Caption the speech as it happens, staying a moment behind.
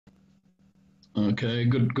Okay,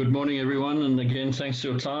 good morning, everyone. And again, thanks for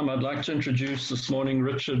your time. I'd like to introduce this morning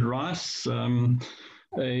Richard Rice,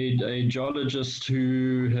 a geologist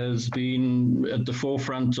who has been at the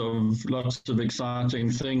forefront of lots of exciting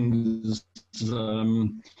things.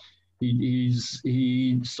 Um,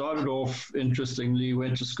 he started off interestingly,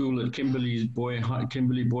 went to school at Kimberley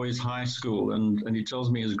Boys High School, and he tells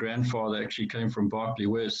me his grandfather actually came from Berkeley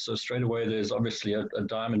West. So straight away, there's obviously a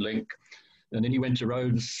diamond link. And then he went to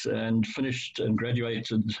Rhodes and finished and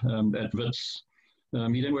graduated at WITS.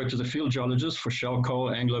 He then worked as a field geologist for Shell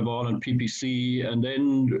Coal, Anglo and PPC, and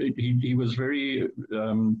then he was very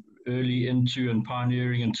early into and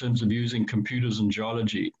pioneering in terms of using computers in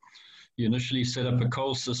geology. He initially set up a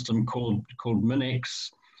coal system called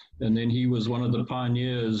Minex, and then he was one of the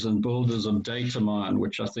pioneers and builders of Datamine,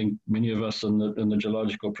 which I think many of us in the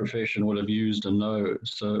geological profession would have used and know.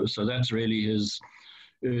 So that's really his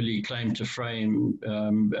early claim to fame.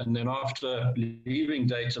 And then after leaving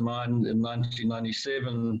Datamine in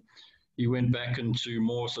 1997, he went back into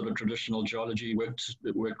more sort of traditional geology, worked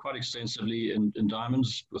quite extensively in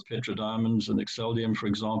diamonds with Petra Diamonds and Exceldium, for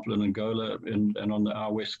example, in Angola and on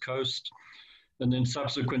our west coast. And then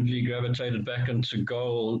subsequently gravitated back into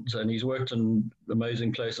gold. And he's worked in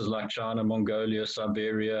amazing places like China, Mongolia,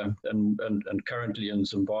 Siberia, and currently in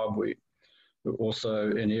Zimbabwe, but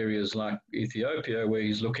also in areas like Ethiopia, where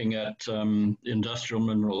he's looking at industrial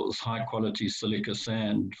minerals, high quality silica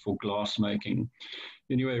sand for glass making.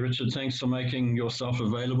 Anyway, Richard, thanks for making yourself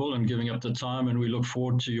available and giving up the time. And we look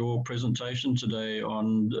forward to your presentation today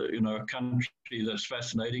on a country that's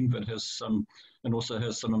fascinating, but has some, and also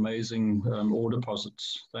has some amazing ore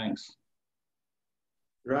deposits. Thanks.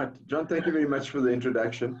 Right, John, thank you very much for the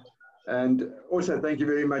introduction. And also, thank you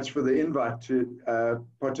very much for the invite to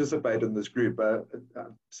participate in this group. I've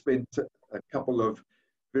spent a couple of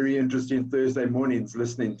very interesting Thursday mornings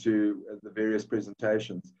listening to the various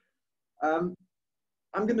presentations.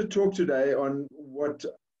 I'm going to talk today on what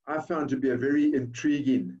I found to be a very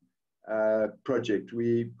intriguing project.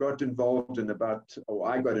 We got involved in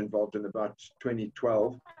I got involved in about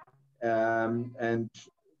 2012, and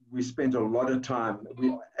we spent a lot of time.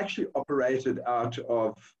 We actually operated out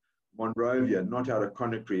of Monrovia, not out of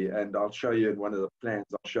Conakry, and I'll show you in one of the plans,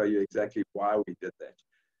 I'll show you exactly why we did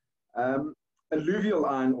that. Alluvial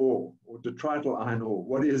iron ore, or detrital iron ore,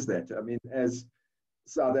 what is that? I mean, as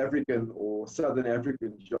South African or Southern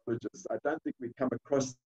African geologists, I don't think we come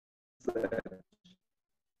across that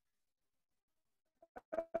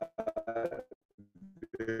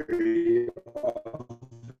very often.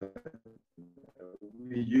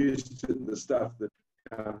 We're used to the stuff that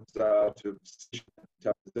comes out of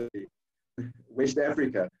West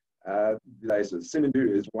Africa.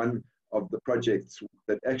 Simandou is one of the projects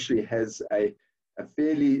that actually has a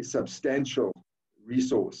fairly substantial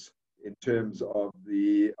resource in terms of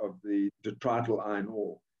the detrital iron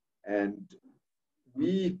ore. And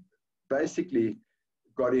we basically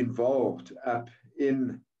got involved up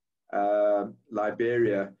in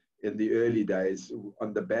Liberia in the early days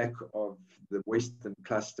on the back of the Western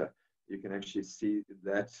cluster. You can actually see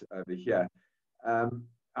that over here.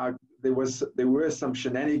 There were some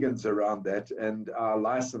shenanigans around that, and our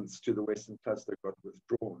license to the Western cluster got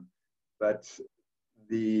withdrawn. But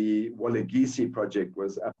the Walagisi project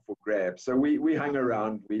was up for grabs. So we hung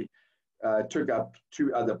around. We took up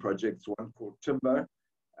two other projects, one called Timber,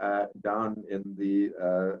 down in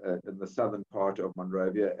the southern part of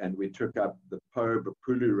Monrovia, and we took up the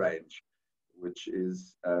Po-Bapulu range, which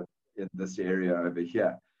is in this area over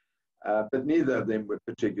here. But neither of them were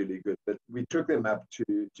particularly good. But we took them up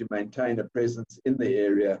to maintain a presence in the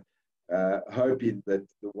area, hoping that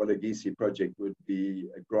the Walagisi project would be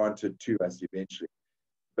granted to us eventually.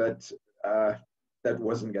 But that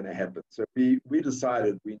wasn't going to happen. So we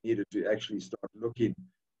decided we needed to actually start looking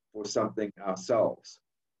for something ourselves.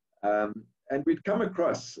 And we'd come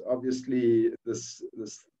across, obviously, this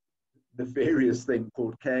nefarious thing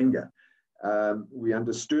called Canga. We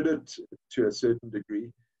understood it to a certain degree.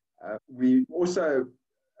 We also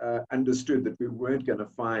understood that we weren't going to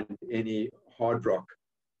find any hard rock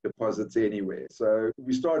deposits anywhere. So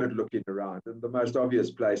we started looking around, and the most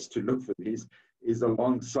obvious place to look for these is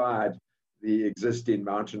alongside the existing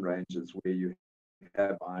mountain ranges where you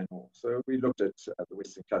have iron ore. So we looked at the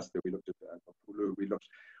Western cluster, we looked at Pulu,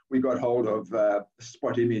 we got hold of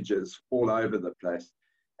spot images all over the place.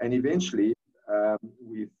 And eventually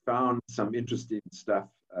we found some interesting stuff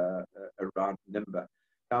around Nimba.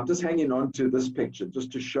 Now I'm just hanging on to this picture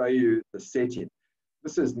just to show you the setting.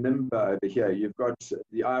 This is Nimba over here. You've got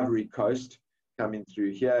the Ivory Coast coming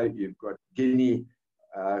through here. You've got Guinea,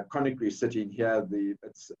 Conakry sitting here.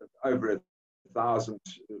 It's over 1,000,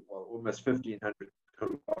 well, almost 1,500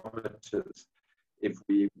 kilometers if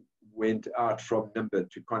we went out from Nimba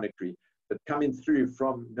to Conakry. But coming through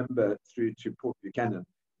from Nimba through to Port Buchanan,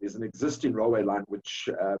 there's an existing railway line which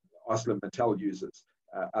ArcelorMittal uses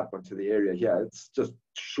up onto the area here. It's just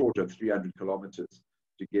short of 300 kilometers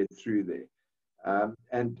to get through there.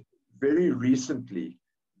 And very recently,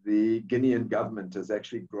 the Guinean government has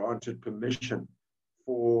actually granted permission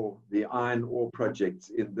for the iron ore projects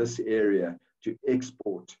in this area to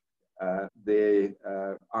export their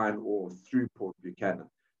iron ore through Port Buchanan.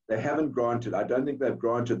 They haven't granted, I don't think they've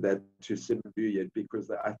granted that to Simandou yet,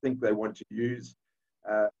 because I think they want to use,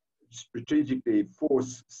 strategically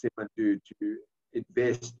force Simandou to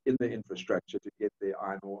invest in the infrastructure to get their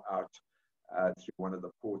iron ore out through one of the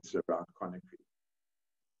ports around Conakry.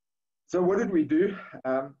 So what did we do?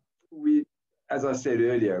 As I said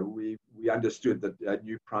earlier, we understood that a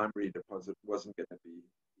new primary deposit wasn't going to be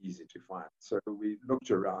easy to find. So we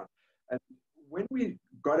looked around. And when we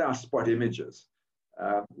got our spot images,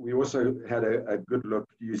 we also had a good look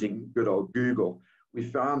using good old Google. We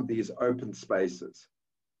found these open spaces.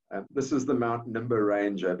 This is the Mount Nimba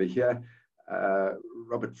range over here.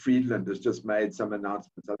 Robert Friedland has just made some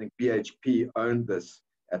announcements. I think BHP owned this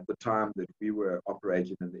at the time that we were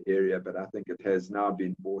operating in the area, but I think it has now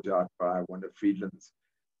been bought out by one of Friedland's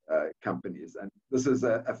companies. And this is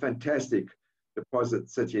a fantastic deposit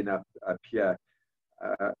sitting up here.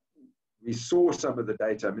 We saw some of the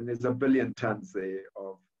data. I mean, there's 1 billion tons there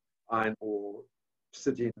of iron ore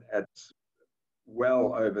sitting at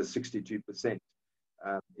well over 62%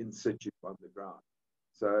 in situ on the ground.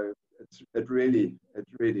 So it really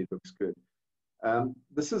looks good.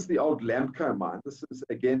 This is the old Lamco mine. This is,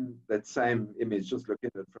 again, that same image, just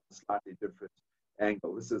looking at it from a slightly different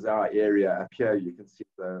angle. This is our area up here. You can see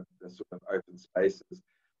the sort of open spaces.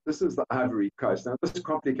 This is the Ivory Coast. Now, this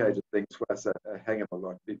complicated things for us a hang of a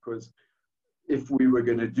lot, because if we were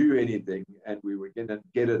going to do anything and we were going to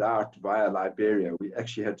get it out via Liberia, we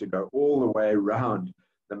actually had to go all the way around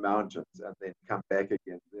the mountains and then come back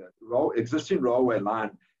again. The existing railway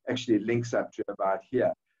line actually links up to about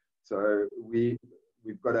here. So we've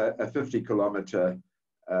got a 50-kilometer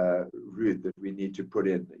route that we need to put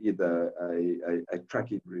in, either a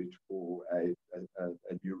trucking route or a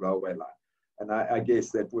new railway line. And I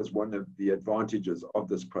guess that was one of the advantages of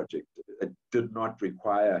this project. It did not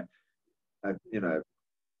require, $1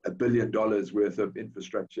 billion worth of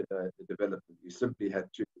infrastructure development. We simply had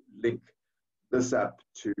to link this up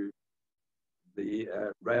to the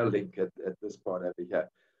rail link at this part over here.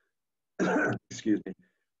 Excuse me.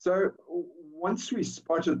 So once we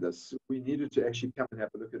spotted this, we needed to actually come and have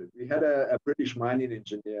a look at it. We had a British mining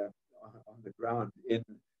engineer on the ground in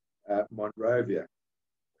Monrovia.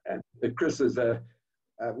 And Chris is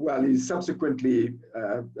he subsequently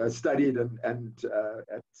studied and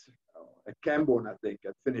at Camborne, I think,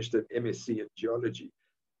 and finished an MSc in geology.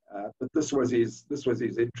 But this was his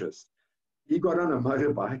interest. He got on a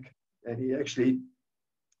motorbike and he actually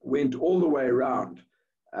went all the way around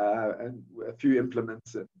and a few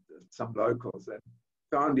implements and some locals, and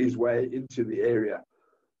found his way into the area.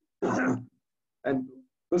 And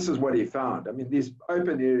this is what he found. I mean, these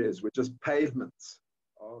open areas were just pavements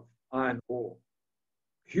of iron ore,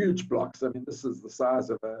 huge blocks. I mean, this is the size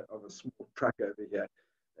of a small truck over here.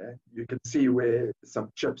 And you can see where some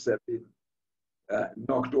chips have been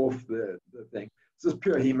knocked off the thing. This is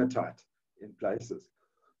pure hematite in places.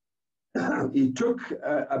 He took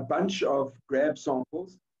a bunch of grab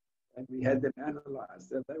samples and we had them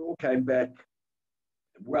analyzed, and they all came back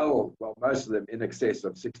well, most of them in excess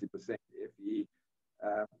of 60% Fe,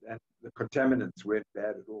 and the contaminants weren't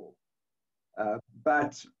bad at all.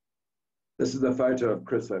 But this is a photo of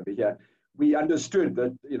Chris over here. We understood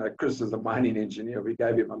that, Chris is a mining engineer. We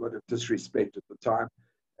gave him a lot of disrespect at the time.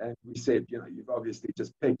 And we said, you've obviously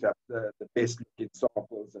just picked up the best looking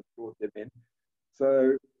samples and brought them in.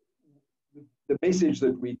 So the message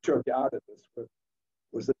that we took out of this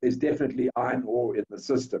was that there's definitely iron ore in the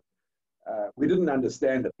system. We didn't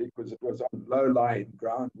understand it because it was on low-lying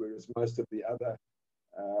ground, whereas most of the other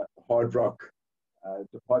hard rock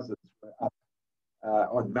deposits were up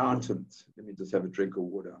on mountains. Let me just have a drink of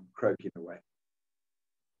water. I'm croaking away.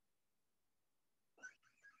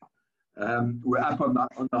 We're up on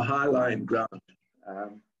the high-lying ground.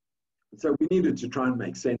 So we needed to try and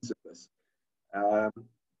make sense of this.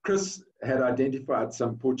 Chris had identified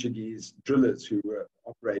some Portuguese drillers who were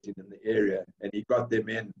operating in the area, and he got them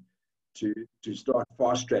in to start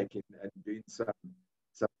fast-tracking and doing some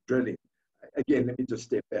drilling. Again, let me just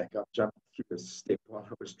step back. I've jumped through a step while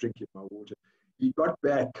I was drinking my water. He got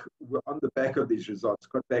back, on the back of these results,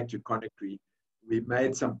 got back to Conakry. We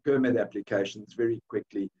made some permit applications very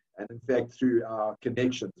quickly, And in fact, through our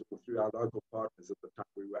connections or through our local partners at the time,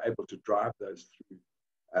 we were able to drive those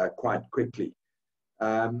through quite quickly.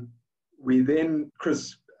 We then,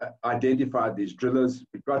 Chris identified these drillers,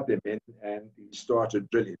 we got them in, and he started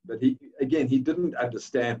drilling. But he didn't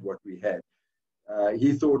understand what we had.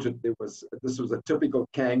 He thought this was a typical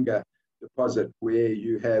Canga deposit where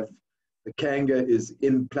you have the Canga is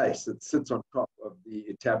in place. It sits on top of the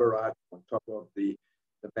itabarite, on top of the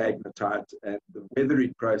magnetite, and the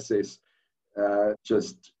weathering process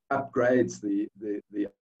just upgrades the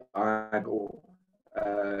iron ore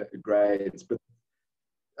grades.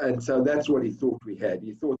 And so that's what he thought we had.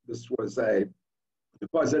 He thought this was a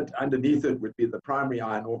deposit. Underneath it would be the primary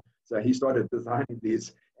iron ore. So he started designing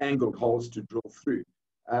these angled holes to drill through.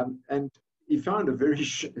 And he found a very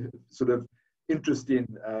sort of interesting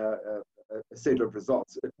set of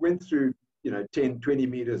results. It went through 10, 20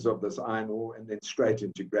 meters of this iron ore and then straight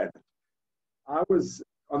into granite. I was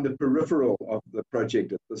on the peripheral of the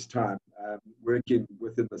project at this time, working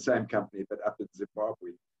within the same company, but up in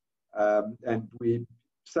Zimbabwe. And we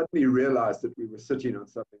suddenly realized that we were sitting on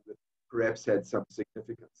something that perhaps had some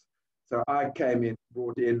significance. So I came in,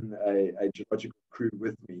 brought in a geological crew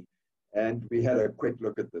with me, and we had a quick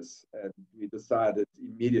look at this. And we decided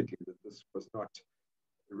immediately that this was not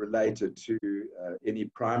related to any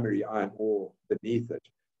primary iron ore beneath it.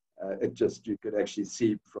 You could actually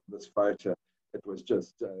see from this photo, it was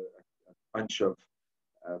just a bunch of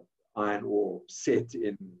iron ore set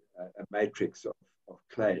in a matrix of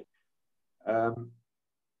clay.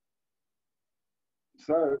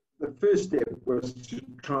 So the first step was to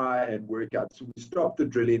try and work out. So we stopped the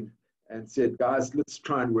drilling and said, guys, let's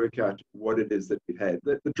try and work out what it is that we had.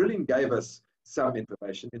 The drilling gave us some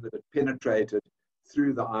information in that it penetrated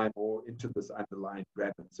through the iron ore into this underlying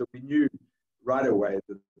granite. So we knew right away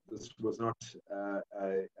that this was not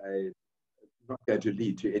going to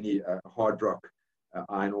lead to any hard rock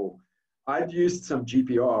iron ore. I'd used some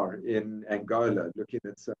GPR in Angola, looking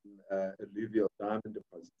at some alluvial diamond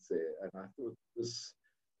deposits there, and I thought this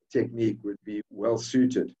technique would be well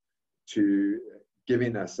suited to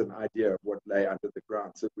giving us an idea of what lay under the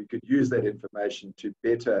ground, so we could use that information to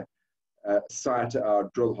better site our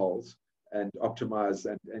drill holes and optimize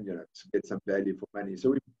and to get some value for money.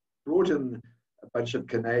 So we brought in a bunch of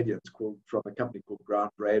Canadians from a company called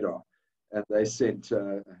Ground Radar, and they sent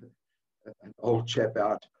an old chap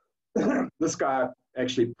out. This guy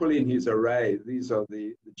actually pulling his array. These are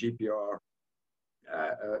the GPR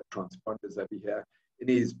transponders over here. In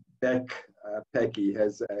his backpack, he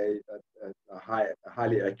has a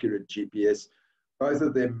highly accurate GPS. Both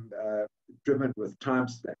of them driven with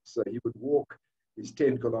timestamps. So he would walk his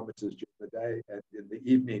 10 kilometers during the day, and in the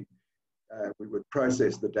evening, we would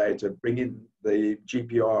process the data, bring in the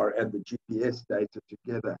GPR and the GPS data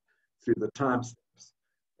together through the timestamps,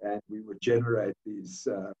 and we would generate these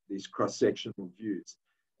cross-sectional views.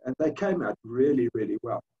 And they came out really, really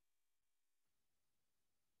well.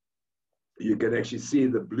 You can actually see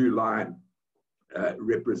the blue line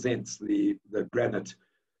represents the granite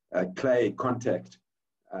clay contact,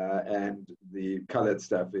 and the colored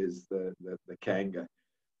stuff is the Canga.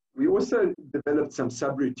 We also developed some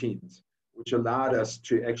subroutines which allowed us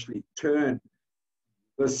to actually turn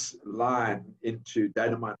this line into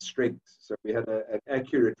dynamite strings. So we had an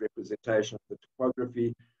accurate representation of the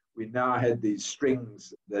topography. We now had these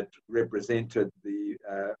strings that represented the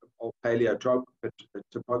old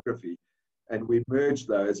paleotopography, and we merged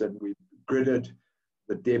those and we gridded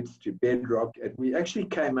the depth to bedrock, and we actually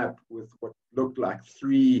came up with what looked like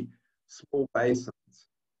 3 small basins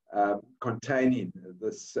containing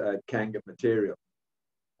this Canga material.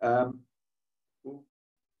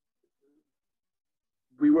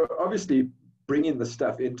 We were obviously bringing the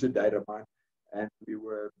stuff into Datamine, and we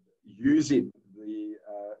were using the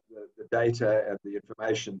data and the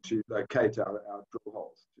information to locate our drill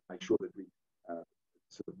holes to make sure that we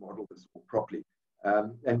sort of model this more properly.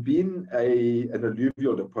 And being an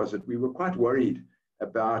alluvial deposit, we were quite worried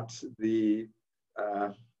about the,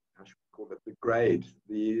 how should we call it, the grade,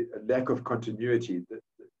 the lack of continuity that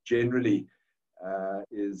generally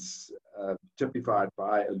is typified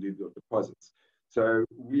by alluvial deposits. So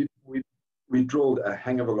we drilled a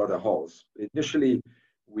hang of a lot of holes. Initially,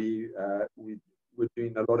 we were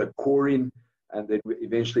doing a lot of coring, and then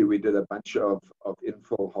eventually we did a bunch of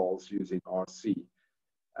infill holes using RC.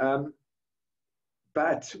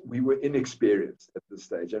 But we were inexperienced at this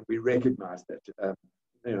stage, and we recognized that.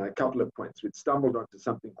 A couple of points. We'd stumbled onto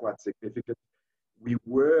something quite significant. We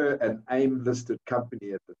were an AIM-listed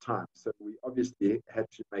company at the time, so we obviously had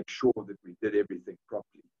to make sure that we did everything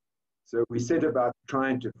properly. So we set about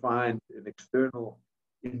trying to find an external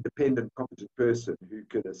independent, competent person who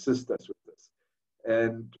could assist us with this.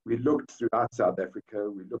 And we looked throughout South Africa,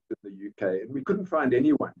 we looked in the UK, and we couldn't find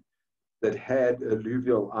anyone that had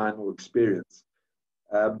alluvial iron ore experience.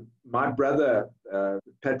 My brother,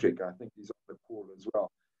 Patrick, I think he's on the call as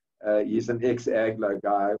well. He's an ex-Aglo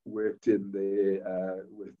guy, worked in the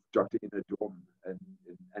with Dr. Ina Dorm, and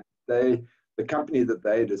the company that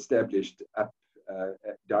they had established up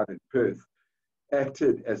down in Perth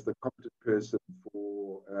acted as the competent person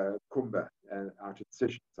for Kumba out in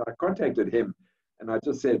Sishen. So I contacted him and I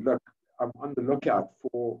just said, look, I'm on the lookout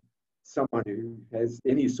for someone who has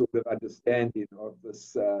any sort of understanding of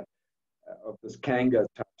this Canga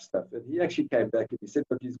type stuff. And he actually came back and he said,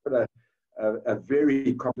 look, he's got a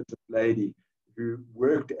very competent lady who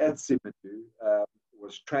worked at Simandu,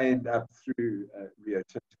 was trained up through Rio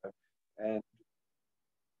Tinto, and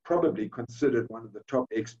probably considered one of the top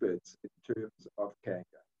experts in terms of Canga.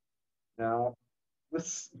 Now,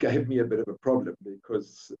 this gave me a bit of a problem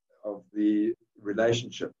because of the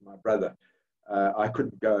relationship, my brother. I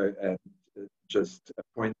couldn't go and just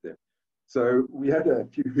appoint them. So we had a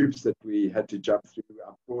few hoops that we had to jump through.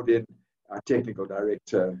 I brought in our technical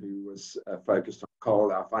director who was focused on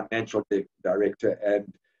coal, our financial director,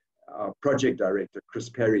 and our project director, Chris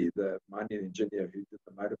Perry, the mining engineer who did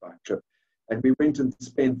the motorbike trip. And we went and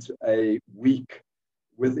spent a week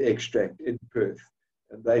with Extract in Perth.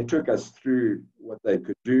 And they took us through what they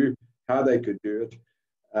could do, how they could do it.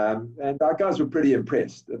 And our guys were pretty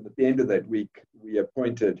impressed. And at the end of that week, we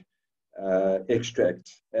appointed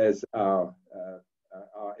Extract as our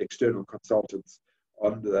external consultants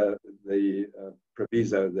on the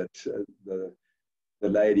proviso that the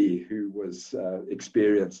lady who was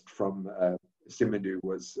experienced from Simandu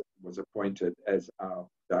was appointed as our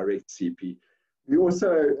direct CP. We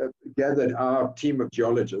also gathered our team of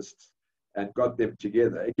geologists and got them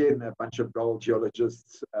together. Again, a bunch of gold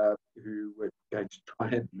geologists who were going to try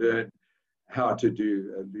and learn how to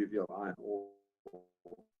do alluvial iron ore.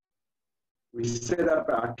 We set up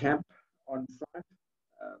our camp on site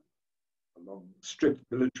along strict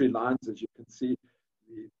military lines, as you can see.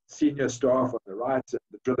 The senior staff on the right and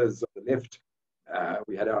the drillers on the left.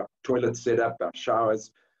 We had our toilets set up, our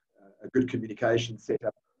showers, a good communication set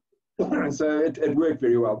up. So it worked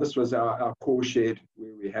very well. This was our core shed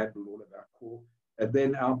where we handled all of our core. And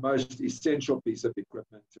then our most essential piece of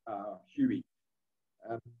equipment, our Huey.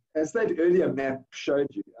 As that earlier map showed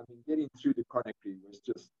you, I mean, getting through the Conakry was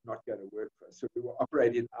just not going to work for us. So we were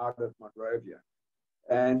operating out of Monrovia.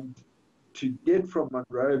 And to get from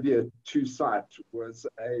Monrovia to site was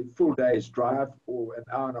a full day's drive or an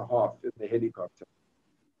hour and a half in the helicopter.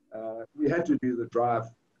 We had to do the drive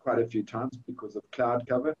quite a few times because of cloud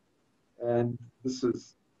cover. And this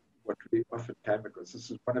is what we often came across.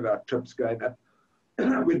 This is one of our trips going up.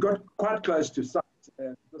 We got quite close to site,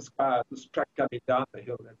 and this truck coming down the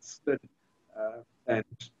hill had slid and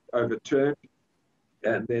overturned.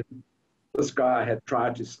 And then this guy had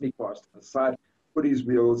tried to sneak past the side, put his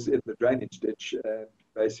wheels in the drainage ditch, and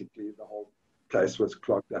basically the whole place was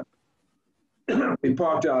clogged up. We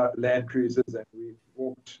parked our Land Cruisers and we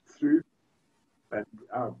walked through, and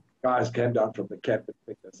our guys came down from the camp and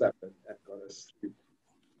picked us up and got us through.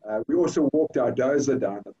 We also walked our dozer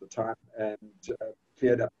down at the time and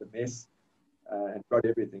cleared up the mess and got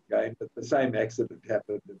everything going. But the same accident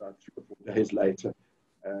happened about 3 or 4 days later.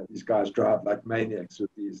 These guys drive like maniacs with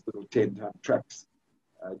these little 10-ton trucks,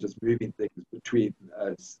 just moving things between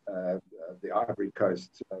the Ivory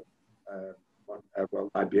Coast,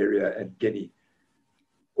 Liberia and Guinea.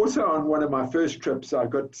 Also, on one of my first trips, I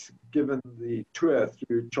got given the tour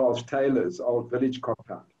through Charles Taylor's old village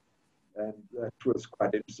compound. And that was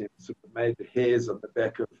quite interesting. It sort of made the hairs on the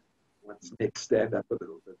back of one's neck stand up a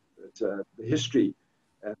little bit. But the history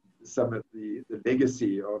and some of the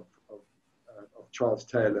legacy of Charles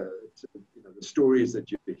Taylor, the stories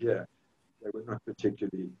that you hear, they were not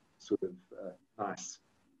particularly sort of nice.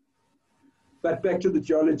 But back to the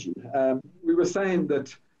geology. We were saying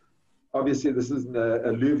that obviously this is an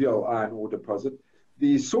alluvial iron ore deposit.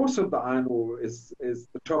 The source of the iron ore is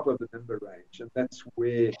the top of the Nimba range, and that's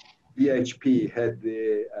where BHP had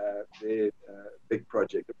their big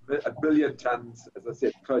project. 1 billion tons, as I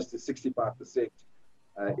said, close to 65%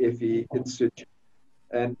 Fe in situ.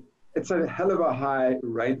 And it's a hell of a high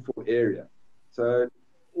rainfall area. So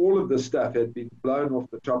all of this stuff had been blown off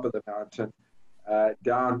the top of the mountain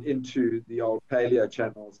down into the old paleo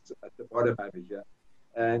channels at the bottom over here.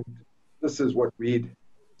 And this is what we'd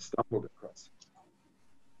stumbled across.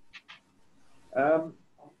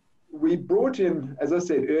 We brought in, as I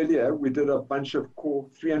said earlier, we did a bunch of core,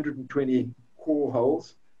 320 core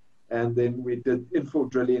holes. And then we did infill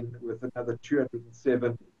drilling with another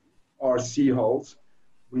 207 RC holes.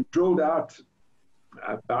 We drilled out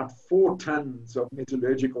about 4 tons of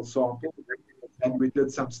metallurgical samples, and we did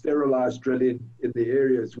some sterilized drilling in the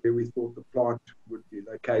areas where we thought the plant would be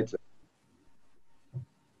located.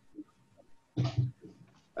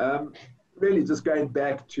 Really just going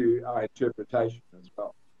back to our interpretation as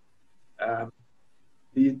well.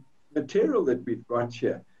 The material that we've got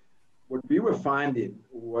here, what we were finding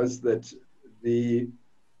was that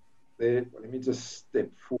let me just step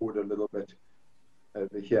forward a little bit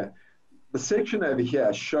over here. The section over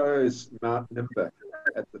here shows Mount Nimba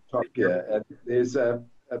at the top here, and there's in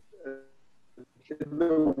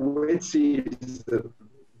the wet seas, the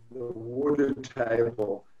water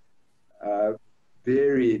table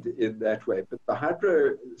varied in that way, but the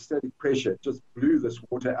hydrostatic pressure just blew this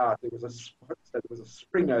water out. There was a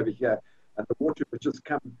spring over here, and the water would just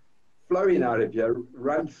come flowing out of here,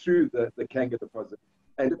 run through the Canga deposit,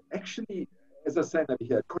 and it actually, as I say over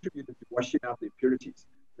here, contributed to washing out the impurities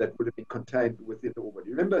that would have been contained within the ore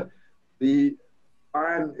body. Remember, the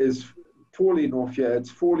iron is falling off here,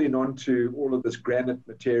 it's falling onto all of this granite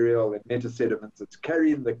material and metasediments, it's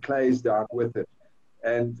carrying the clays down with it,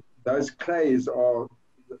 and those clays are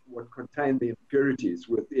what contain the impurities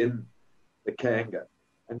within the Canga.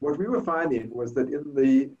 And what we were finding was that in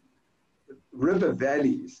the river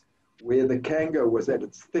valleys, where the Canga was at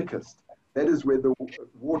its thickest, that is where the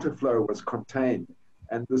water flow was contained.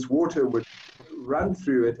 And this water would run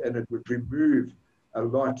through it, and it would remove a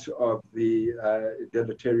lot of the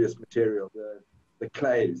deleterious material, the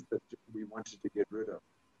clays that we wanted to get rid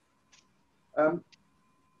of.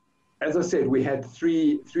 As I said, we had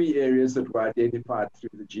three areas that were identified through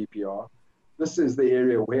the GPR. This is the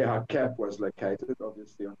area where our cap was located,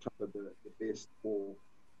 obviously on top of the best ore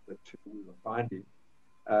that we were finding.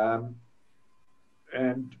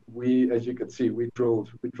 And we, as you can see, we drilled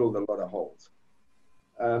a lot of holes.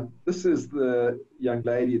 This is the young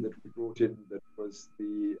lady that we brought in that was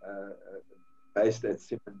based at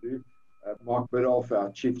Simandu. Mark Biddulph, our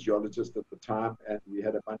chief geologist at the time, and we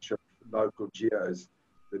had a bunch of local geos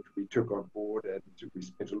that we took on board, and we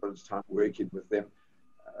spent a lot of time working with them.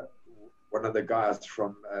 One of the guys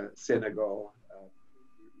from Senegal,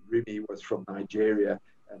 Remy, was from Nigeria,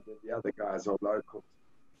 and then the other guys are locals.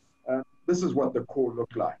 This is what the core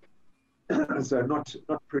looked like. So not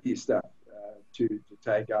pretty stuff to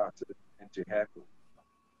take out and to handle.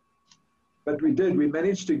 But we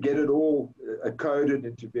managed to get it all coded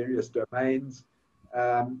into various domains.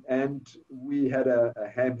 And we had a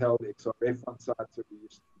handheld XRF on site, so we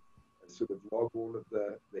used to sort of log all of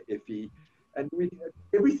the FE. And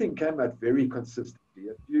everything came out very consistently.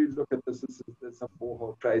 If you look at this, there's some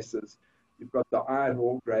borehole traces. You've got the iron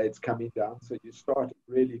ore grades coming down, so you start at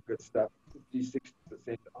really good stuff, 50,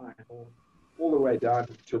 60% iron ore, all the way down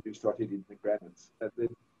until you start hitting the granites. And then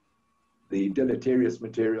the deleterious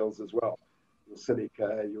materials as well, your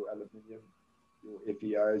silica, your aluminium, your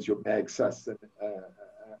FeOs, your mag sus, and all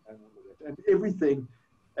of that. And everything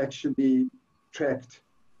actually tracked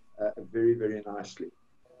very, very nicely.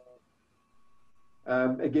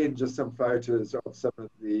 Again, just some photos of some of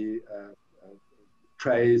the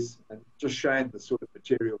trays, and just showing the sort of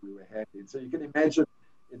material we were handling. So you can imagine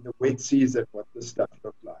in the wet season what this stuff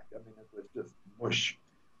looked like. I mean, it was just mush.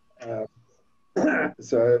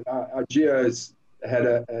 So our geos had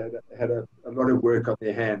a lot of work on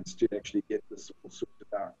their hands to actually get this all sorted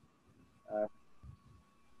out.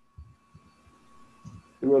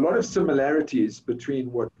 There were a lot of similarities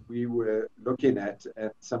between what we were looking at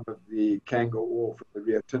and some of the Canga ore from the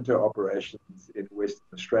Rio Tinto operations in Western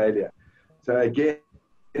Australia. So again,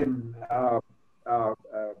 our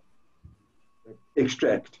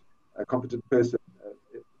extract, a competent person,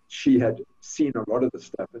 she had seen a lot of the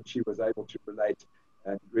stuff, and she was able to relate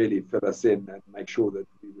and really fill us in and make sure that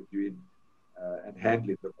we were doing and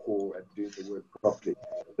handling the core and doing the work properly.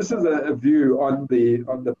 This is a view on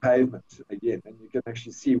the pavement again, and you can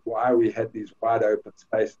actually see why we had these wide open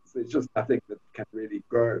spaces. There's just nothing that can really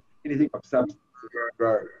grow, anything of substance that can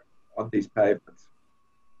grow on these pavements.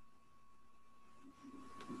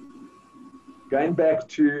 Going back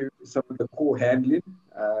to some of the core handling,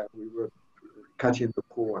 we were cutting the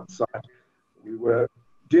core on site. We were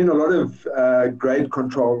doing a lot of grade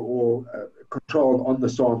control or control on the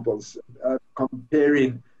samples,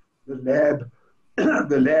 comparing the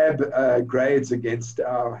lab grades against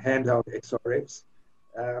our handheld XRFs.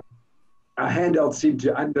 Our handheld seemed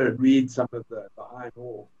to under-read some of the iron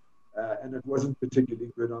ore, and it wasn't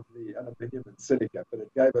particularly good on the aluminium and silica, but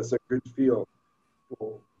it gave us a good feel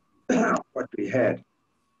for what we had.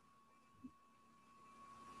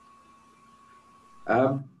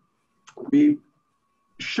 We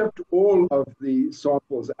shipped all of the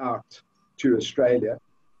samples out to Australia.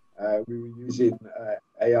 We were using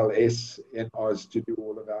ALS in Oz to do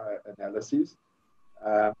all of our analyses.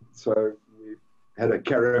 So we had a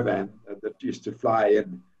caravan that used to fly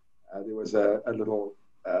in. There was a little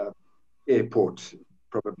airport,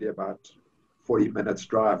 probably about 40 minutes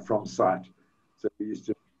drive from site. So we used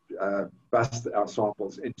to bust our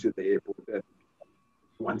samples into the airport. And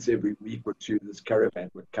once every week or two, this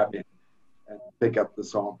caravan would come in and pick up the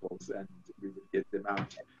samples, and we would get them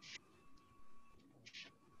out.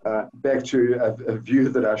 Back to a view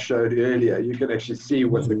that I showed earlier, you can actually see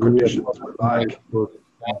what the conditions were like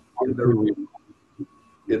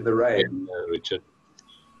in the rain. Richard.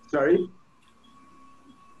 Sorry?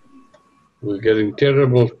 We're getting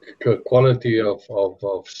terrible quality of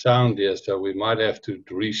sound here, so we might have to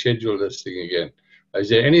reschedule this thing again. Is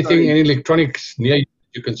there anything, any electronics near you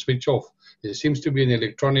you can switch off? There seems to be an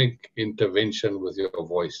electronic intervention with your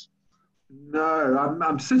voice. No,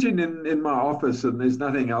 I'm sitting in my office and there's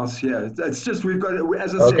nothing else here. It's just we've got,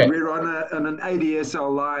 as I said, we're on an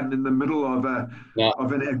ADSL line in the middle of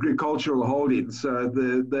an agricultural holding. So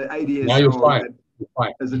the ADSL. Now you're fine. You're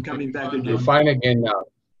fine. Is it coming back again? You're fine again now.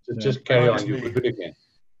 So just carry on. You're good again.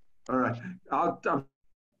 All right. I'm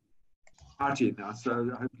out here now, so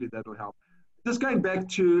hopefully that'll help. Just going back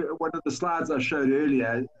to one of the slides I showed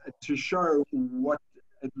earlier to show what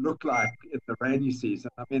it looked like in the rainy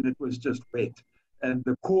season. I mean, it was just wet. And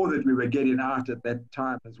the core that we were getting out at that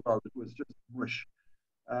time as well, it was just mush.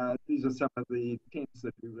 These are some of the tents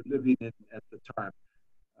that we were living in at the time,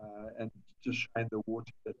 and just showing the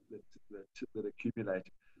water that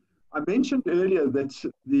accumulated. I mentioned earlier that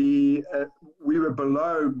we were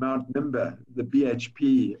below Mount Nimba, the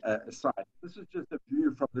BHP site. This is just a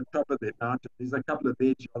view from the top of the mountain. There's a couple of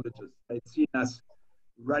their geologists. They'd seen us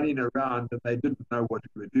running around and they didn't know what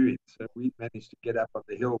we were doing. So we managed to get up on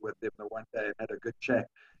the hill with them the one day and had a good chat.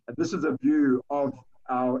 And this is a view of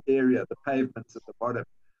our area, the pavements at the bottom.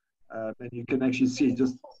 And you can actually see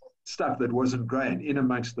just stuff that wasn't growing in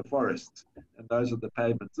amongst the forests. And those are the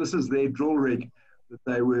pavements. This is their drill rig that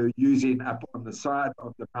they were using up on the side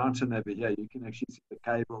of the mountain over here. You can actually see the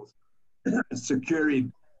cables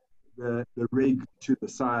securing the rig to the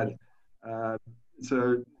side.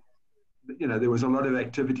 So, you know, there was a lot of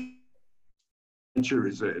activity in nature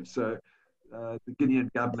reserve. So the Guinean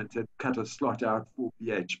government had cut a slot out for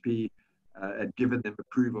BHP and given them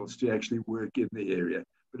approvals to actually work in the area.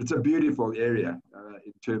 But it's a beautiful area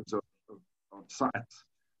in terms of sites.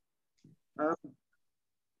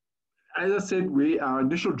 As I said, our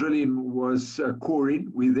initial drilling was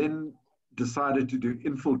coring. We then decided to do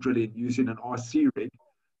infill drilling using an RC rig,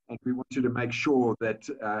 and we wanted to make sure that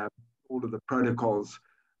all of the protocols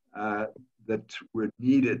that were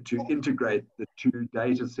needed to integrate the two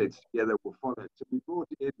data sets together were followed. So we brought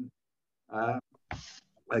in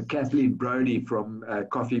Kathleen Brody from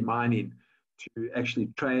Coffee Mining to actually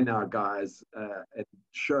train our guys and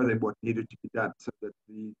show them what needed to be done so that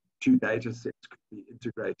the two data sets could be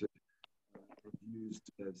integrated and used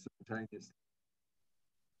simultaneously.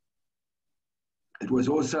 It was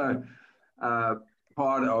also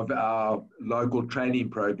part of our local training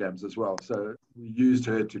programs as well. So we used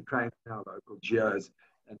her to train our local geos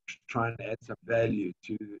and try and add some value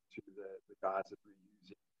to the guys that we're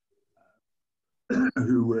using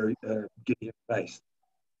who were Guinea based.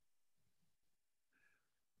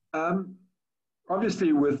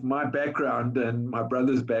 Obviously, with my background and my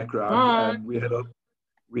brother's background, we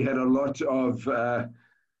had a lot of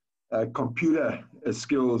computer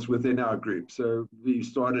skills within our group. So we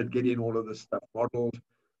started getting all of this stuff modeled.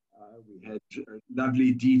 We had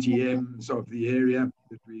lovely DTMs of the area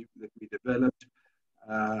that we developed.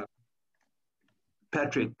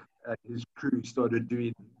 Patrick and his crew started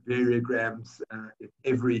doing variograms in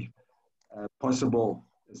every possible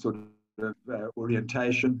sort of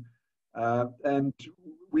orientation. And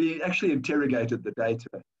we actually interrogated the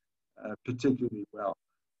data particularly well.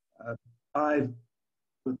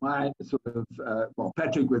 With my sort of,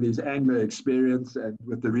 Patrick with his Anglo experience and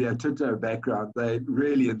with the Rio Tinto background, they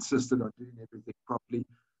really insisted on doing everything properly.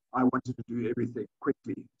 I wanted to do everything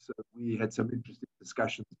quickly. So we had some interesting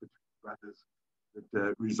discussions between brothers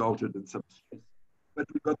that resulted in some stress. But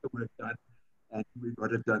we got the work done, and we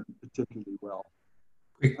got it done particularly well.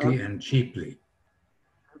 Quickly and cheaply.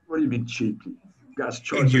 What do you mean cheaply?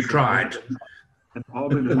 You tried. An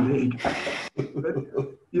arm and a leg. But,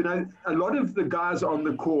 you know, a lot of the guys on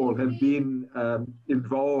the call have been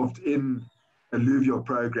involved in alluvial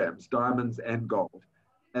programs, diamonds and gold.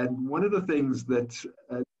 And one of the things that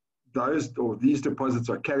these deposits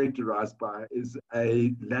are characterized by is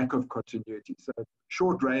a lack of continuity. So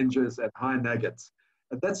short ranges and high nuggets.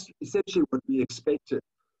 And that's essentially what we expected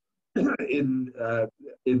in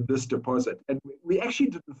this deposit. And we actually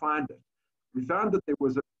didn't find it. We found that there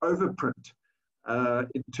was an overprint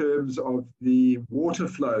in terms of the water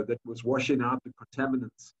flow that was washing out the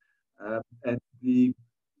contaminants. And the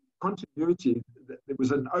continuity, there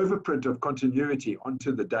was an overprint of continuity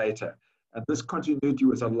onto the data. And this continuity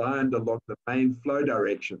was aligned along the main flow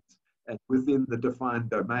directions and within the defined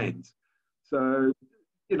domains. So,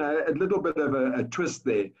 you know, a little bit of a twist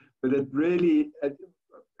there, but it really, it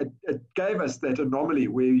gave us that anomaly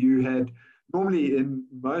where you had, normally in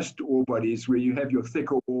most ore bodies where you have your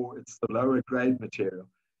thicker ore, it's the lower grade material.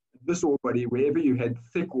 In this ore body, wherever you had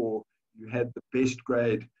thick ore, you had the best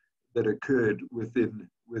grade that occurred within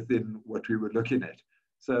what we were looking at.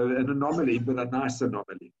 So an anomaly, but a nice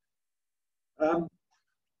anomaly.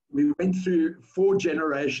 We went through 4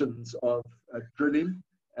 generations of drilling,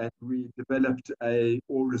 and we developed a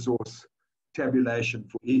ore resource tabulation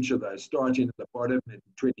for each of those, starting at the bottom in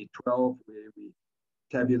 2012, where we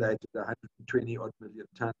tabulated 120 odd million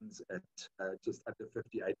tons at just under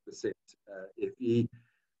 58% Fe.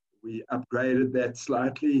 We upgraded that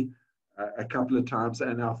slightly a couple of times,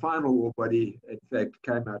 and our final ore body, in fact,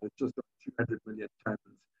 came out at just over 200 million tons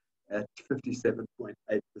at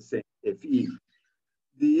 57.8% Fe.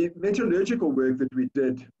 The metallurgical work that we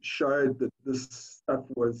did showed that this stuff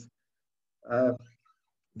was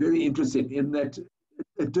very interesting in that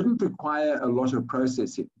it didn't require a lot of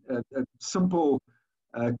processing. A simple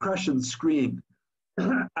crush and screen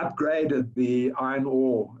upgraded the iron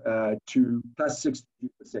ore to plus 62%.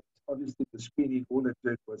 Obviously, the screening, all it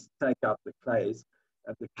did was take out the clays,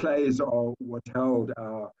 and the clays are what held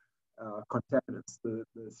our contaminants, the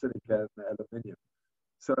silica and the aluminium.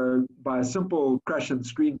 So by a simple crush and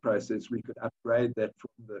screen process, we could upgrade that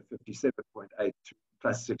from the 57.8 to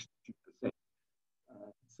plus 62%.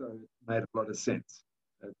 So it made a lot of sense.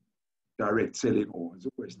 Direct selling ore is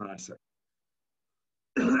always nicer.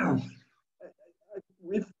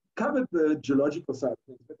 We've covered the geological side of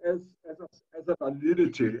things, but as I've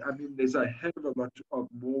alluded to, I mean, there's a heck of a lot of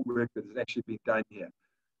more work that has actually been done here.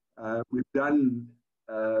 We've done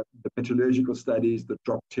the metallurgical studies, the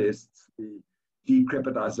drop tests, the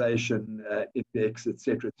decrepitization index, et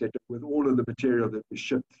cetera, with all of the material that we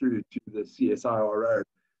shipped through to the CSIRO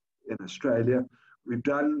in Australia. We've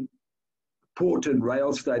done port and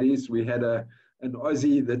rail studies. We had an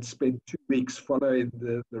Aussie that spent 2 weeks following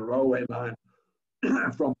the railway line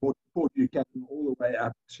from Port Buchanan all the way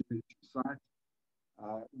up to site.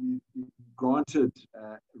 We've been granted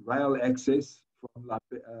rail access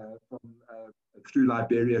through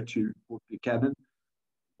Liberia to Port Buchanan.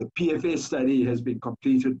 The PFS study has been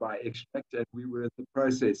completed by Extract, and we were in the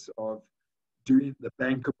process of doing the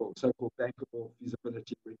bankable, so-called bankable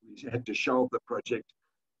feasibility, when we had to shelve the project.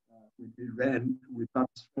 We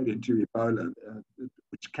bumped straight into Ebola,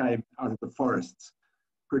 which came out of the forests,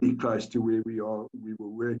 pretty close to where we were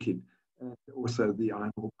working. And also the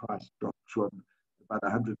iron ore price dropped from about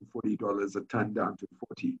 $140 a ton down to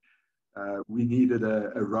 40. We needed a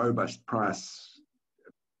robust price,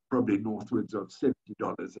 probably northwards of $70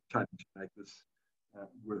 a ton to make this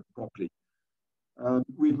work properly.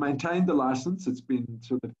 We've maintained the license. It's been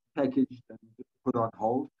sort of packaged and put on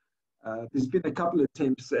hold. There's been a couple of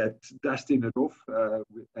attempts at dusting it off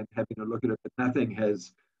and having a look at it, but nothing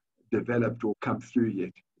has developed or come through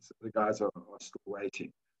yet. So the guys are still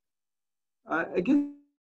waiting. Again,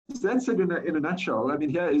 that's it in a nutshell. I mean,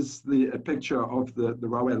 here is a picture of the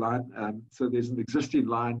railway line. So there's an existing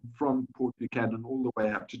line from Port Buchanan all the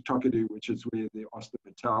way up to Tokadu, which is where the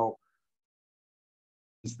ArcelorMittal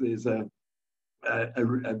is. There's an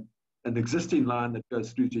existing line that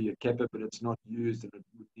goes through to Yakepa, but it's not used and it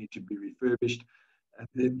would need to be refurbished. And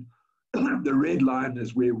then the red line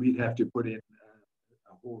is where we'd have to put in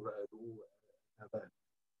a whole road or another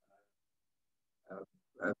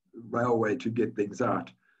railway to get things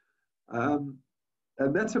out. And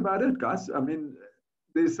that's about it, guys. I mean,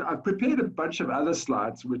 I've prepared a bunch of other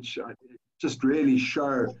slides which just really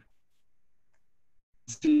show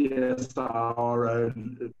CSIRO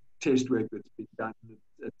test work that's been done.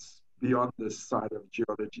 It's beyond this side of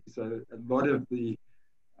geology. So a lot of the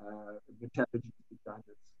metallurgy is done.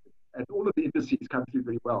 And all of the indices come through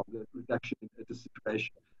very well. The reduction in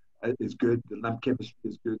disintegration is good. The lump chemistry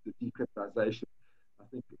is good. The decryptization. I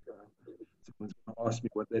think someone's going to ask me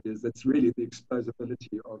what that is. That's really the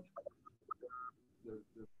explosibility of the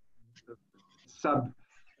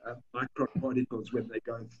sub-micron particles when they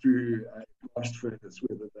go through a blast furnace,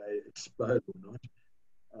 whether they explode or not.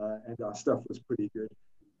 And our stuff was pretty good.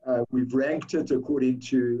 We've ranked it according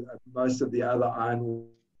to most of the other iron ore.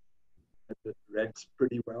 It ranks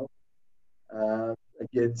pretty well.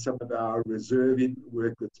 Again, some of our reserving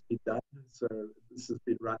work that's been done. So this has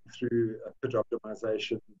been run through a pit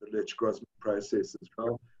optimization, the Lurch-Grosman process as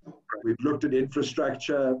well. We've looked at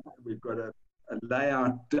infrastructure. We've got a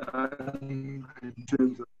layout done in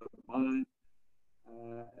terms of the mine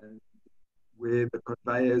and where the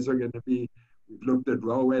conveyors are going to be. We've looked at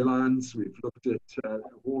railway lines. We've looked at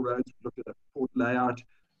haul roads. We've looked at a port layout.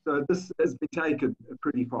 So this has been taken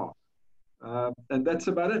pretty far. And that's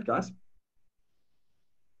about it, guys.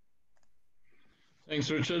 Thanks,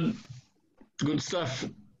 Richard. Good stuff.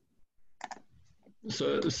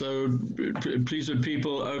 So please would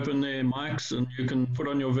people open their mics and you can put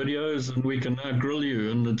on your videos and we can grill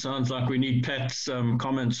you. And it sounds like we need Pat's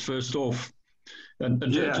comments first off. And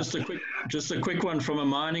Yeah. just a quick one from a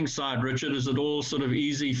mining side, Richard. Is it all sort of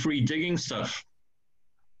easy, free digging stuff?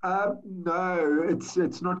 No,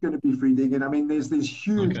 it's not going to be free digging. I mean, there's these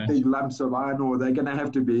huge big lumps of iron ore. They're going to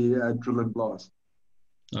have to be drill and blast.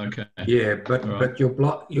 Okay. Yeah, but your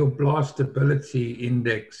blastability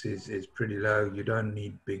index is pretty low. You don't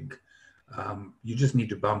need big. You just need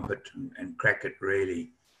to bump it and crack it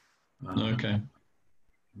really. Okay.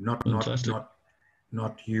 Not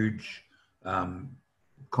huge,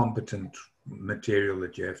 competent material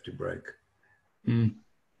that you have to break.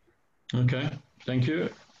 Okay. Thank you.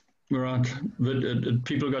 Right.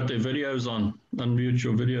 People got their videos on. Unmute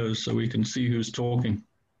your videos so we can see who's talking.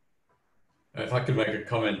 If I could make a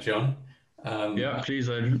comment, John. Yeah, please,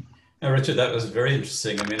 Adrian. Now, Richard, that was very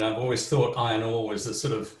interesting. I mean, I've always thought iron ore was the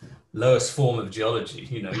sort of lowest form of geology.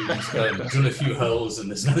 You know, you just go and drill a few holes and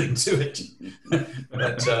there's nothing to it.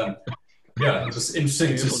 But yeah, it was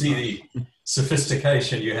interesting to see the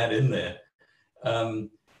sophistication you had in there.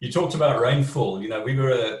 You talked about rainfall. You know, we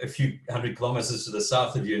were a few hundred kilometers to the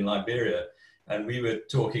south of you in Liberia, and we were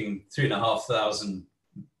talking 3,500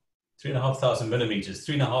 millimeters,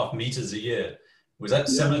 3.5 meters a year. Was that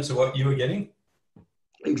similar to what you were getting?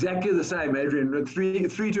 Exactly the same, Adrian. 3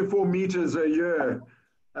 to 4 meters a year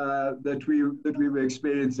that we were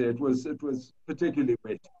experiencing. It was particularly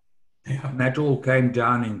wet. Yeah. And that all came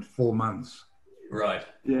down in 4 months. Right.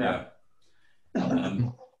 Yeah.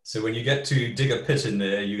 So when you get to dig a pit in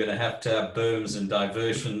there, you're going to have berms and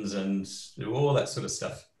diversions and all that sort of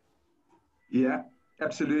stuff. Yeah.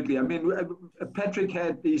 Absolutely. I mean, Patrick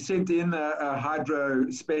sent in a hydro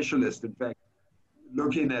specialist, in fact,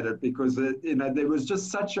 looking at it because, there was just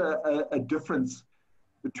such a difference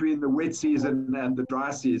between the wet season and the dry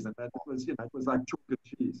season. That it was like chalk and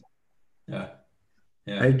cheese. Yeah.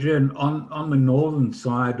 Adrian, on the northern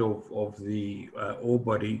side of the ore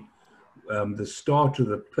body, the start of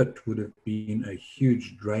the pit would have been a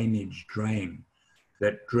huge drainage drain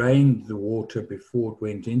that drained the water before it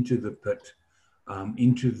went into the pit.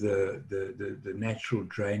 Into the natural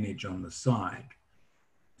drainage on the side.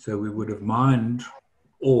 So we would have mined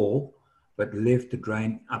ore, but left the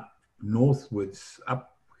drain up northwards,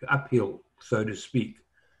 uphill, so to speak,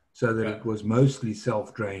 so that it was mostly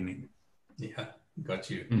self-draining. Yeah, got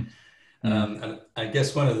you. And I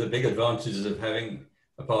guess one of the big advantages of having,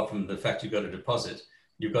 apart from the fact you've got a deposit,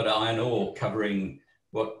 you've got iron ore covering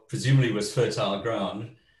what presumably was fertile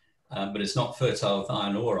ground, but it's not fertile with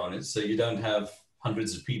iron ore on it, so you don't have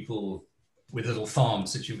hundreds of people with little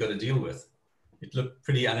farms that you've got to deal with. It looked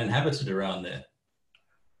pretty uninhabited around there.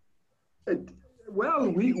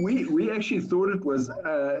 Well, we actually thought it was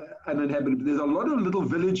uninhabited. There's a lot of little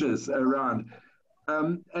villages around,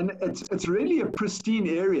 and it's really a pristine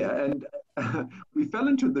area. And we fell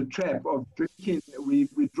into the trap of drinking. We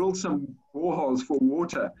drilled some boreholes for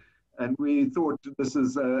water. And we thought this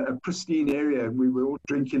is a pristine area, and we were all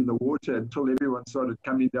drinking the water until everyone started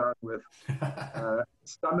coming down with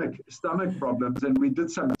stomach problems. And we did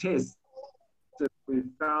some tests. We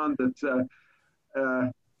found that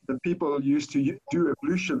the people used to do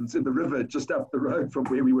ablutions in the river just up the road from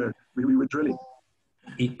where we were drilling.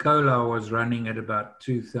 E. coli was running at about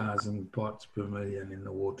 2,000 parts per million in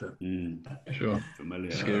the water. Sure, familiar.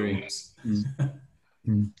 Scary.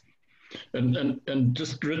 And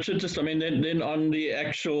just Richard, I mean, then on the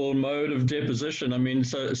actual mode of deposition, I mean,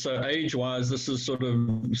 so age-wise, this is sort of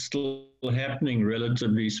still happening,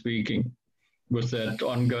 relatively speaking, with that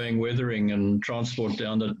ongoing weathering and transport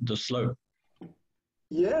down the slope.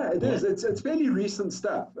 Yeah, it is. It's fairly recent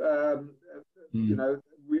stuff. You know,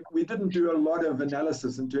 we didn't do a lot of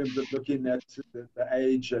analysis in terms of looking at the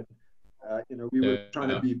age, and we were trying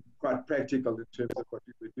to be quite practical in terms of what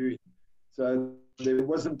we were doing. So there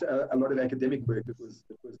wasn't a lot of academic work that was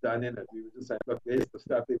done in it. We were just saying, look, there's the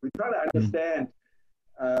stuff. We try to understand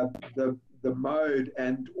the mode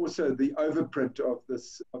and also the overprint of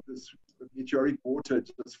this meteoric water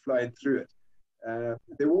just flowing through it.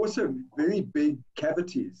 There were also very big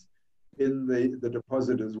cavities in the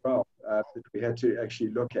deposit as well that we had to actually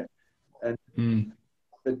look at. And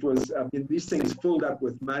it was, I mean, these things filled up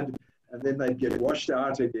with mud, and then they'd get washed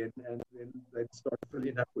out again, and then they'd start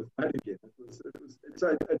filling up with mud again.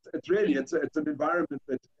 It's really an environment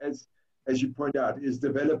that, as you point out, is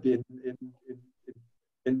developing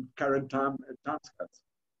in current timescales.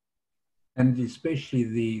 And especially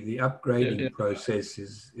the upgrading process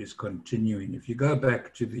is continuing. If you go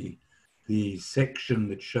back to the section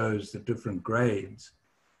that shows the different grades,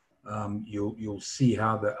 you'll see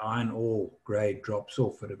how the iron ore grade drops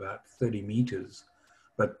off at about 30 meters,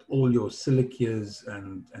 but all your siliceas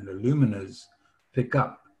and aluminas pick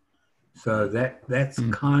up. So that's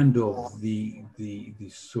kind of the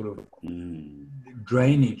sort of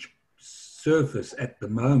drainage surface at the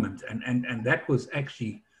moment, and that was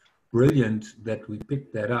actually brilliant that we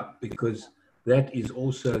picked that up, because that is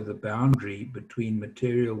also the boundary between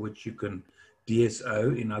material which you can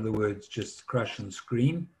DSO, in other words, just crush and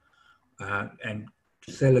screen, and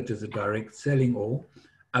sell it as a direct selling ore.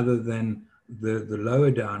 Other than the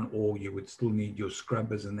lower down ore, you would still need your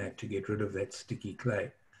scrubbers and that to get rid of that sticky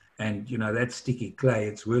clay. And you know, that sticky clay,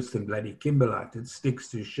 it's worse than bloody kimberlite. It sticks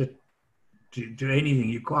to shit, to anything.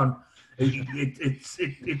 You can't,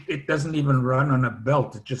 it doesn't even run on a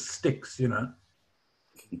belt. It just sticks, you know.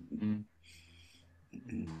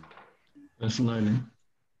 Fascinating.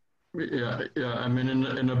 Yeah. I mean,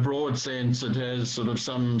 in a broad sense, it has sort of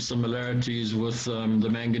some similarities with the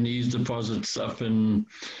manganese deposits up in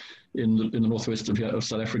the northwest of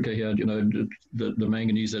South Africa here. You know, the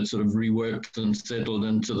manganese that sort of reworked and settled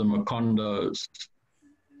into the Makondos.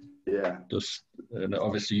 Yeah. Just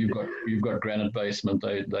obviously you've got granite basement.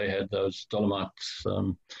 They had those dolomites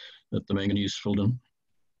that the manganese filled in.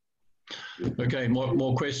 Okay,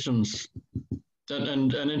 more questions.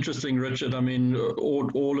 And interesting, Richard. I mean,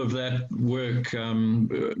 all of that work.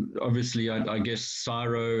 Obviously, I guess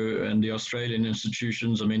CSIRO and the Australian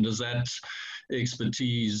institutions. I mean, does that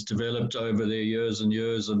expertise developed over their years and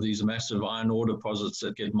years of these massive iron ore deposits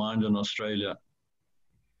that get mined in Australia?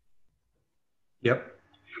 Yep.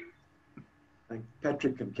 I think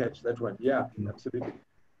Patrick can catch that one. Yeah, absolutely.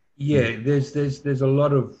 Yeah, there's a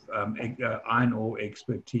lot of iron ore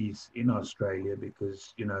expertise in Australia,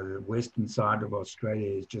 because you know the western side of Australia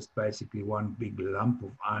is just basically one big lump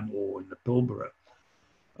of iron ore in the Pilbara,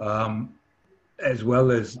 as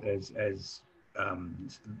well as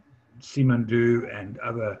Simandou and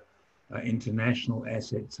other international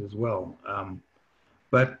assets as well.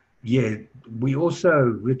 But yeah,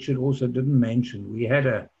 Richard also didn't mention, we had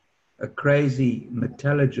a crazy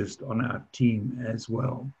metallurgist on our team as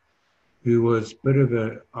well, who was a bit of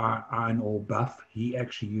an iron ore buff. He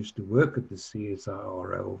actually used to work at the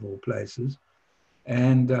CSIRO of all places.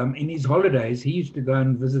 And in his holidays, he used to go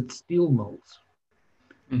and visit steel mills,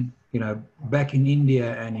 you know, back in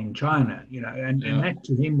India and in China, you know, and that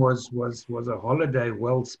to him was a holiday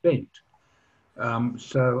well spent.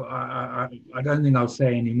 So I don't think I'll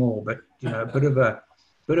say any more, but, you know, a bit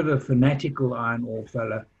of a fanatical iron ore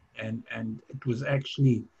fella. And it was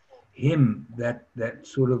actually him that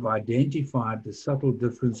sort of identified the subtle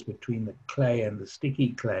difference between the clay and the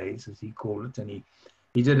sticky clays, as he called it, and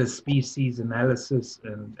he did a species analysis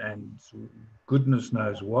and goodness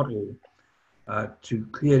knows what all to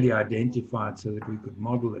clearly identify it so that we could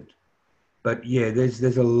model it. But yeah,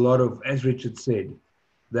 there's a lot of, as Richard said,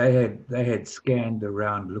 they had scanned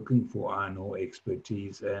around looking for iron ore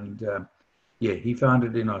expertise, and yeah, he found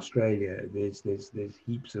it in Australia. There's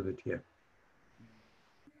heaps of it here.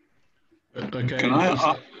 Okay. Can I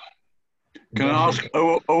ask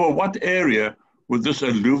over what area would this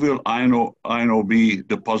alluvial iron ore be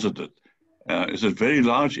deposited? Is it a very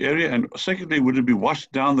large area? And secondly, would it be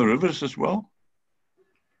washed down the rivers as well?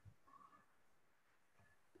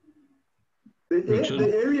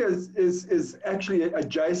 The area is actually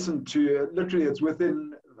adjacent to, literally it's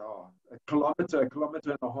within a kilometer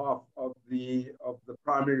and a half of the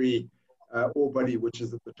primary ore body, which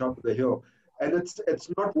is at the top of the hill. And it's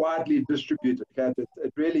not widely distributed, Kat.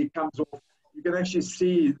 It really comes off. You can actually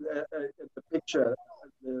see in the picture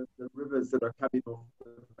the rivers that are coming off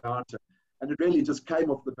the mountain. And it really just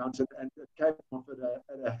came off the mountain, and it came off at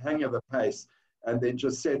a hang of a pace, and then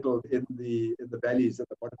just settled in the valleys at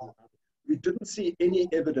the bottom of the mountain. We didn't see any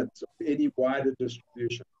evidence of any wider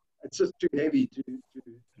distribution. It's just too heavy to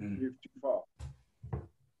move too far.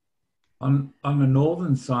 On the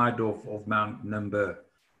northern side of Mount Nimba,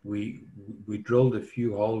 we drilled a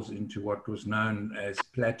few holes into what was known as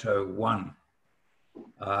Plateau 1.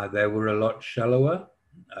 They were a lot shallower,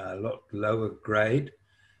 a lot lower grade,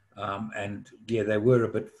 and yeah, they were a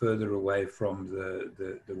bit further away from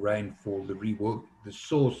the rainfall, the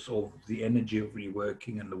source of the energy of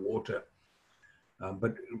reworking and the water.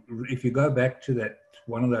 But if you go back to that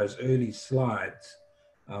one of those early slides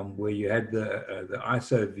where you had the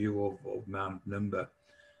ISO view of Mount Nimba,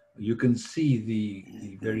 you can see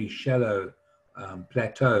the very shallow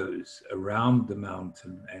plateaus around the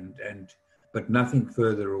mountain, but nothing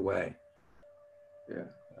further away.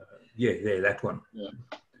 Yeah, that one. Yeah.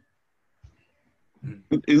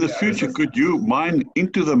 In the future, could you mine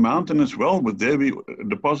into the mountain as well? Would there be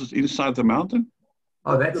deposits inside the mountain?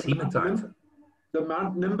 Oh, that's hematite. The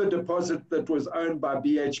Mount Nimba deposit that was owned by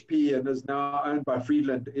BHP and is now owned by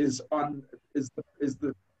Friedland is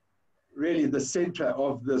really the center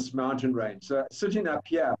of this mountain range. So sitting up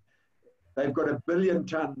here, they've got 1 billion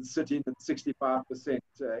tons sitting at 65% Fe.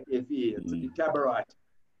 It's a metabolite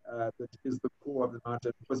that is the core of the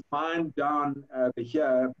mountain. It was mined down over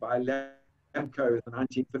here by Lamco in the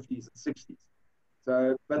 1950s and 60s.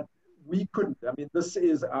 So, but we couldn't. I mean, this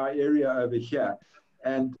is our area over here,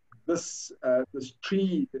 and this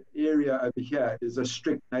tree area over here is a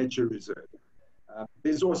strict nature reserve.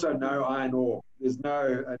 There's also no iron ore. There's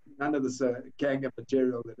none of this Canga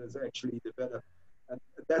material that is actually developed. And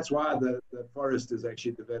that's why the forest is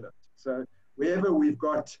actually developed. So wherever we've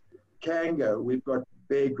got Canga, we've got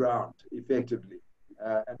bare ground, effectively.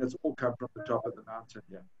 And it's all come from the top of the mountain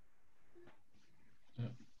here.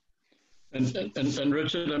 And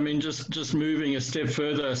Richard, I mean, just moving a step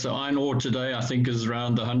further, so iron ore today, I think, is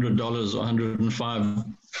around the $100 or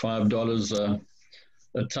 $105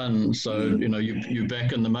 a ton. So you know, you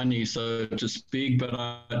back in the money, so to speak. But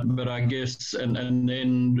I guess, and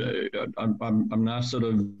then I'm now sort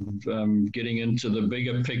of getting into the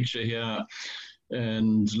bigger picture here,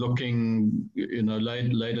 and looking, you know,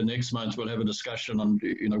 later next month we'll have a discussion on,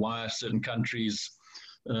 you know, why certain countries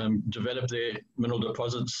develop their mineral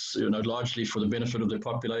deposits, you know, largely for the benefit of their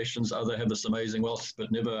populations. Others have this amazing wealth,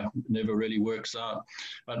 but never really works out.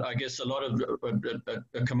 But I guess a lot of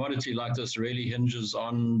a commodity like this really hinges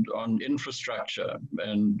on infrastructure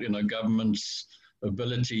and, you know, governments'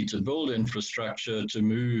 ability to build infrastructure to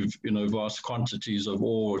move, you know, vast quantities of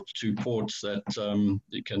ore to ports that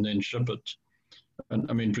they can then ship it. And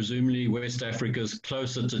I mean, presumably West Africa is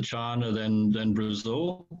closer to China than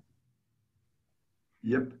Brazil.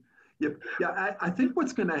 Yep. Yeah, I think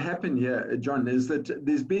what's going to happen here, John, is that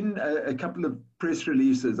there's been a couple of press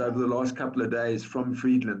releases over the last couple of days from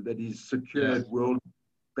Friedland that he's secured World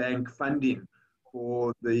Bank funding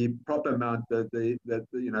for the proper amount, the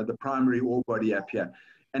primary ore body up here,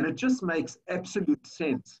 and it just makes absolute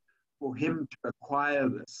sense for him to acquire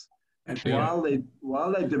this. And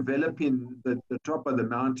while they're developing the top of the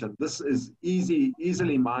mountain, this is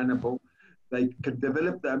easily mineable. They can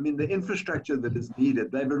develop, the infrastructure that is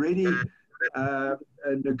needed. They've already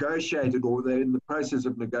negotiated, or they're in the process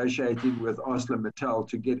of negotiating with ArcelorMittal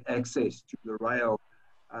to get access to the rail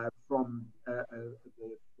from the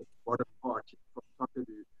bottom part from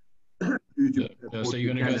Cockadoo. So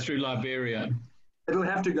you're going to go through Liberia? It'll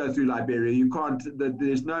have to go through Liberia. You can't,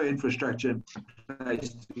 there's no infrastructure in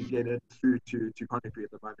place to get it through to Conakry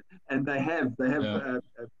at the moment. And they have a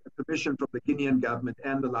permission from the Guinean government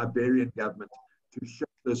and the Liberian government to ship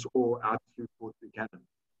this ore out through Port Buchanan.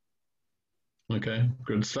 Okay,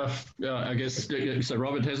 good stuff. Yeah, I guess, so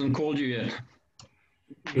Robert hasn't called you yet?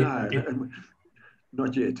 No,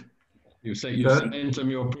 not yet. You sent him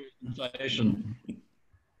your presentation.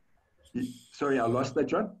 Sorry, I lost that,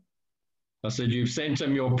 John? I said you've sent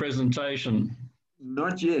him your presentation.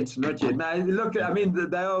 Not yet. Now, look, I mean,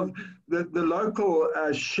 the local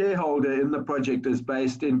shareholder in the project is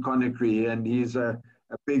based in Conakry, and he's a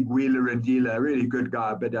big wheeler and dealer, a really good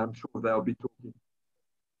guy, but I'm sure they'll be talking.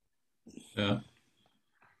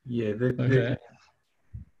 Yeah, the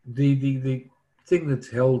thing that's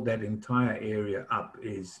held that entire area up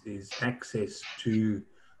is access to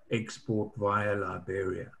export via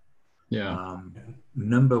Liberia.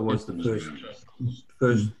 Nimba was the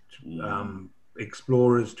first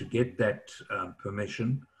explorers to get that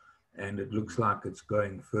permission, and it looks like it's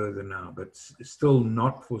going further now, but still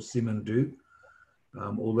not for Simandou.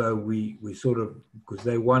 Although we sort of, because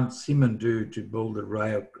they want Simandou to build a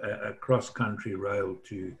rail, a cross-country rail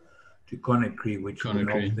to Conakry, which will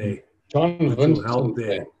help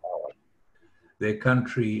their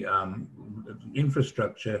country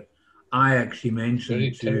infrastructure. I actually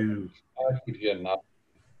mentioned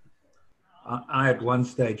I at one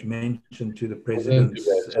stage mentioned to the president's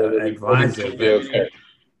advisor.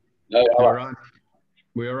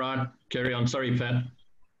 We're right. Carry on. Sorry, Pat.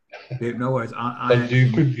 No worries. But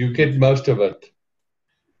you get most of it.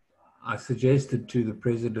 I suggested to the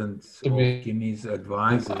presidents of Guinea's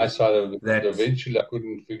advisors I saw that that eventually I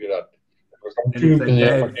couldn't figure it out. and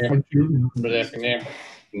if they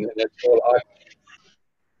That's all I.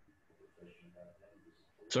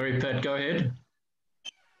 Sorry, Pat, go ahead.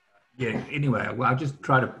 Yeah, anyway, well, I just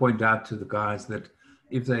try to point out to the guys that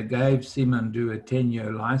if they gave Simandou a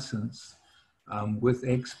 10-year license with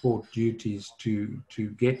export duties to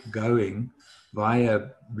get going via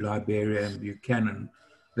Liberia and Buchanan,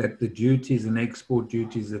 that the duties and export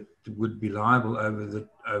duties that would be liable over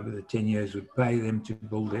the 10 years would pay them to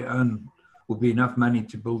build their own, would be enough money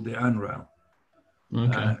to build their own rail.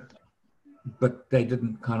 Okay. But they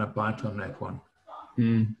didn't kind of bite on that one.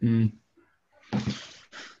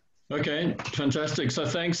 Okay, fantastic. So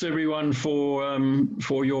thanks everyone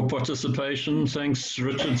for your participation. Thanks,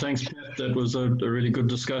 Richard. Thanks, Pat. That was a really good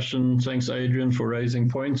discussion. Thanks, Adrian, for raising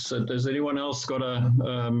points. Has anyone else got a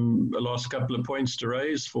last couple of points to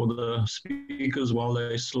raise for the speakers while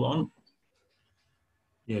they're still on?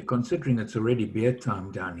 Yeah, considering it's already beer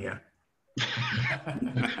time down here.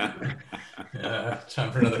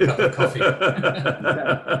 Time for another cup of coffee.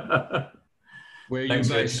 Where are Thanks,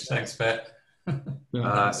 you based? Rich. Thanks, Pat.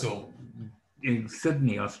 That's all. In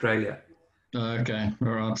Sydney, Australia. Okay, all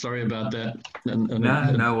right. Sorry about that.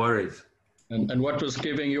 No worries. And what was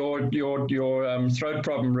giving your throat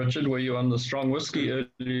problem, Richard? Were you on the strong whiskey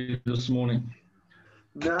early this morning?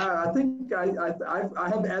 No, I think I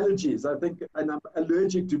have allergies. I think, and I'm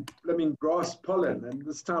allergic to grass pollen. And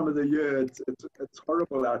this time of the year, it's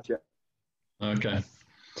horrible out here. Okay,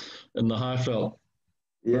 in the Highveld.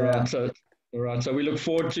 Yeah. All right, so we look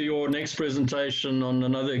forward to your next presentation on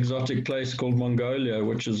another exotic place called Mongolia,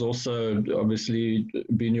 which has also obviously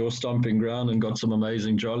been your stomping ground and got some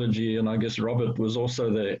amazing geology. And I guess Robert was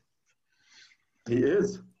also there. He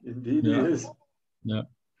is, indeed he is. Yeah.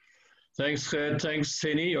 Thanks, Gert. Thanks,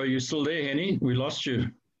 Henny. Are you still there, Henny? We lost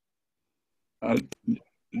you.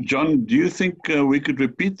 John, do you think we could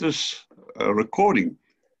repeat this recording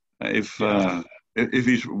if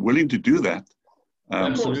he's willing to do that?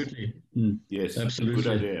 Absolutely. Yes, absolutely.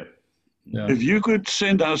 good idea. Yeah. If you could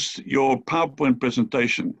send us your PowerPoint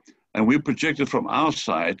presentation and we project it from our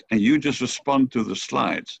side and you just respond to the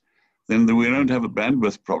slides, then we don't have a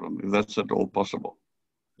bandwidth problem, if that's at all possible.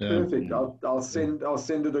 Yeah. Perfect. I'll send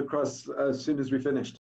it across as soon as we finished.